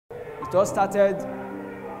It all started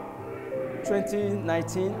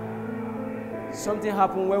 2019. Something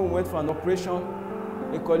happened when we went for an operation.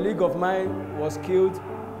 A colleague of mine was killed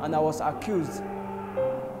and I was accused.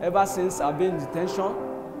 Ever since, I've been in detention.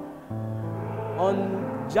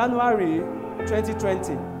 On January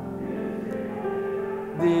 2020,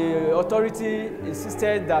 the authority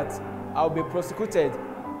insisted that I'll be prosecuted.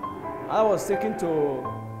 I was taken to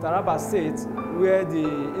Taraba State where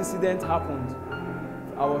the incident happened.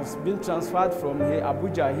 I was being transferred from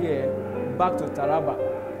Abuja here back to Taraba.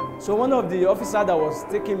 So one of the officers that was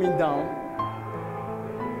taking me down,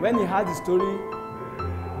 when he heard the story,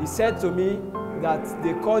 he said to me that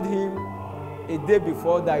they called him a day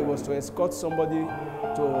before that he was to escort somebody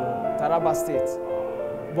to Taraba State.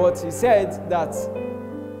 But he said that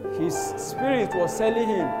his spirit was telling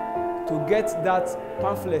him to get that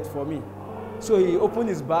pamphlet for me. So he opened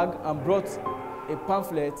his bag and brought a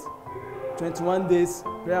pamphlet, 21 days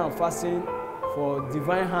prayer and fasting for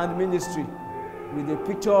Divine Hand Ministry, with a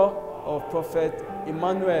picture of Prophet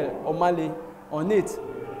Emmanuel Omale on it.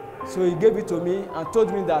 So he gave it to me and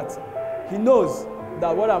told me that he knows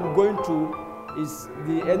that what I'm going through is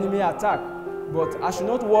the enemy attack, but I should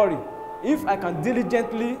not worry. If I can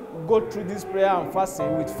diligently go through this prayer and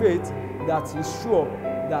fasting with faith, that he's sure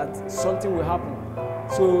that something will happen.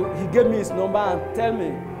 So he gave me his number and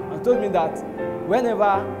told me that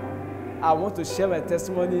whenever I want to share my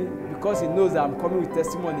testimony, because he knows that I'm coming with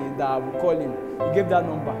testimony, that I will call him. He gave that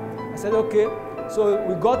number. I said, okay. So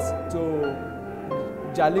we got to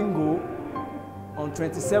Jalingo on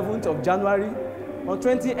 27th of January. On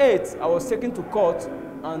 28th, I was taken to court,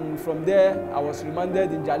 and from there, I was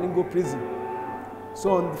remanded in Jalingo prison.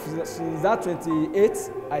 So since that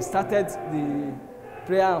 28th, I started the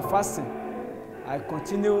prayer and fasting. I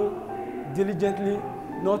continue diligently,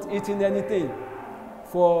 not eating anything.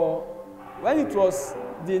 For when it was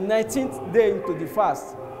the 19th day into the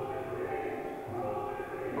fast,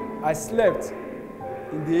 I slept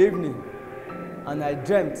in the evening and I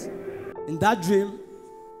dreamt. In that dream,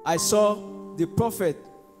 I saw the prophet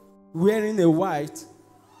wearing a white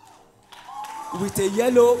with a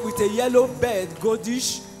yellow bed,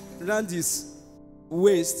 goldish, around his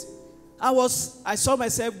waist. I saw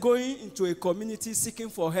myself going into a community seeking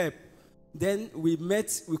for help. Then we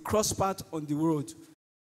crossed paths on the road.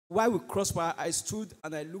 While we crossed paths, I stood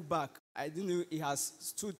and I looked back. I didn't know he has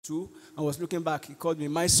stood too. I was looking back. He called me,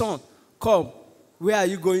 "My son, come. Where are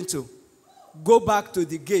you going to? Go back to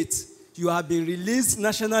the gate. You have been released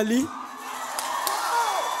nationally."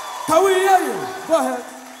 Can we hear you? Go ahead.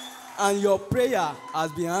 "And your prayer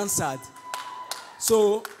has been answered."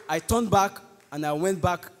 So I turned back and I went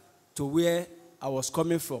back to where I was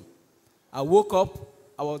coming from. I woke up.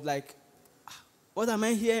 I was like, what am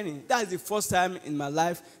I hearing? That is the first time in my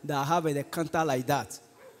life that I have an encounter like that.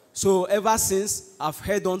 So ever since, I've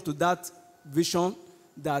held on to that vision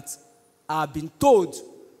that I've been told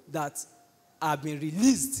that I've been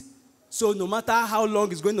released. So no matter how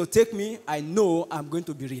long it's going to take me, I know I'm going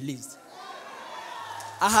to be released.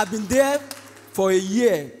 I have been there for a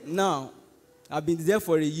year now.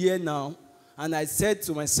 And I said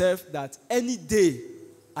to myself that any day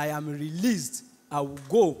I am released, I will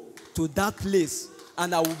go to that place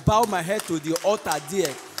and I will bow my head to the altar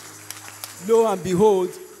there. Lo and behold,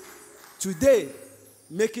 today,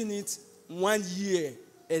 making it 1 year,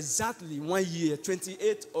 exactly 1 year,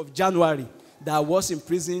 28th of January, that I was in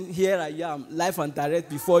prison. Here I am, live and direct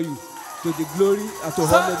before you, to the glory and to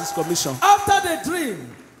honor this commission. After the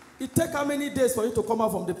dream, it took how many days for you to come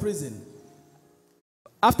out from the prison?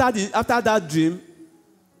 After that dream,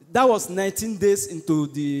 that was 19 days into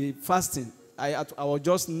the fasting. I was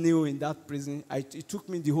just new in that prison. It took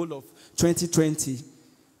me the whole of 2020.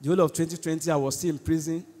 The whole of 2020, I was still in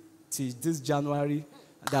prison till this January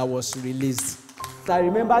that I was released. I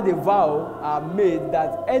remember the vow I made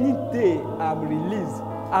that any day I'm released,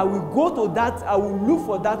 I will go to that, I will look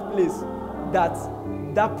for that place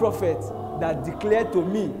that prophet that declared to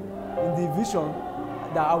me in the vision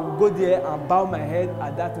that I will go there and bow my head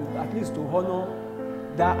at least to honor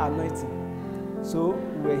that anointing. So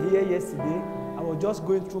we were here yesterday. I was just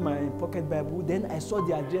going through my pocket Bible. Then I saw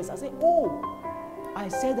the address. I said, "Oh, I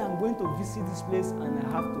said I'm going to visit this place and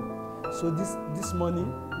I have to." So this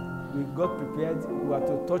morning we got prepared. We had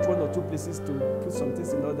to touch one or two places to put some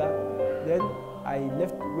things in order. Then I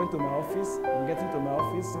went to my office. And getting to my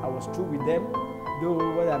office, I was through with them. Though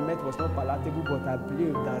what I met was not palatable, but I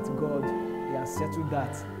believe that God, He has settled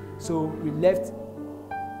that. So we left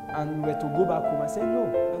and we were to go back home. I said, "No,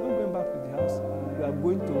 I'm not going back to the house. We are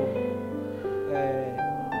going to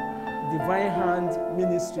Divine Hand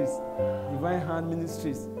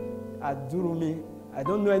Ministries at Durumi I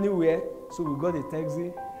don't know anywhere, so we got a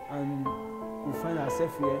taxi and we find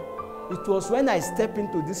ourselves here. It was when I stepped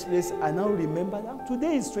into this place, I now remember that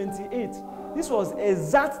today is 28. This was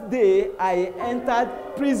exact day I entered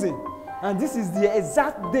prison. And this is the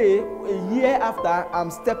exact day, a year after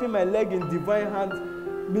I'm stepping my leg in Divine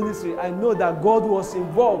Hand Ministry. I know that God was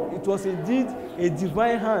involved. It was indeed a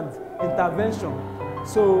Divine Hand intervention.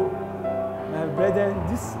 So, my brethren,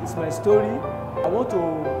 this is my story. I want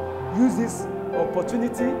to use this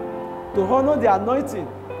opportunity to honor the anointing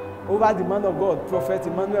over the man of God, Prophet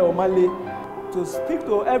Emmanuel Omale, to speak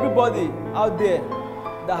to everybody out there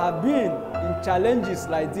that have been in challenges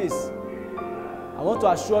like this. I want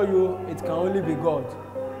to assure you, it can only be God.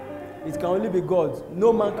 It can only be God.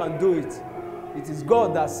 No man can do it. It is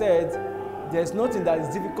God that said, there's nothing that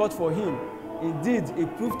is difficult for him. Indeed, he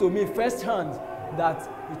proved to me firsthand that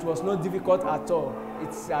it was not difficult at all.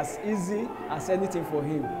 It's as easy as anything for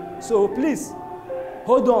him. So please,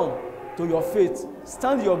 hold on to your faith.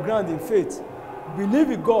 Stand your ground in faith. Believe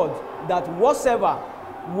in God that whatsoever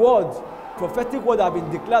word, prophetic word have been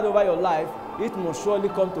declared over your life, it must surely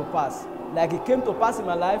come to pass. Like it came to pass in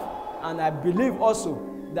my life, and I believe also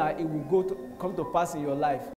that it will come to pass in your life.